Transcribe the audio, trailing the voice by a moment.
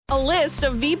A list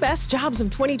of the best jobs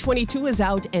of 2022 is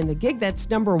out, and the gig that's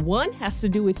number one has to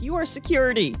do with your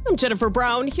security. I'm Jennifer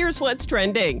Brown. Here's what's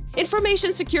trending.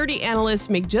 Information security analysts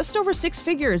make just over six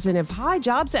figures and have high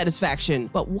job satisfaction.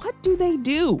 But what do they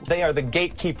do? They are the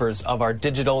gatekeepers of our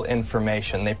digital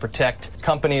information. They protect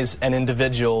companies and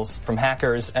individuals from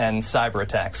hackers and cyber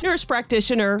attacks. Nurse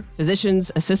practitioner, physician's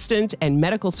assistant, and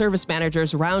medical service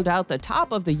managers round out the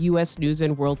top of the U.S. News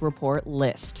and World Report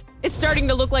list. It's starting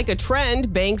to look like a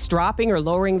trend, banks dropping or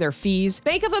lowering their fees.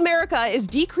 Bank of America is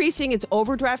decreasing its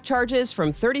overdraft charges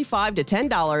from $35 to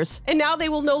 $10, and now they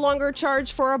will no longer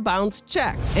charge for a bounced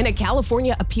check. And a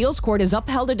California appeals court has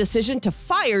upheld a decision to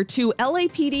fire two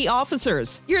LAPD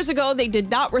officers. Years ago, they did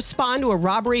not respond to a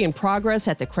robbery in progress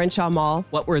at the Crenshaw Mall.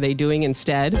 What were they doing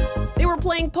instead? They were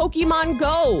playing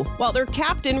PokemonGo while their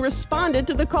captain responded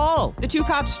to the call. The two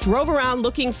cops drove around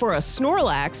looking for a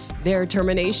Snorlax. Their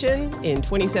termination in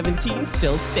 2017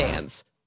 still stands.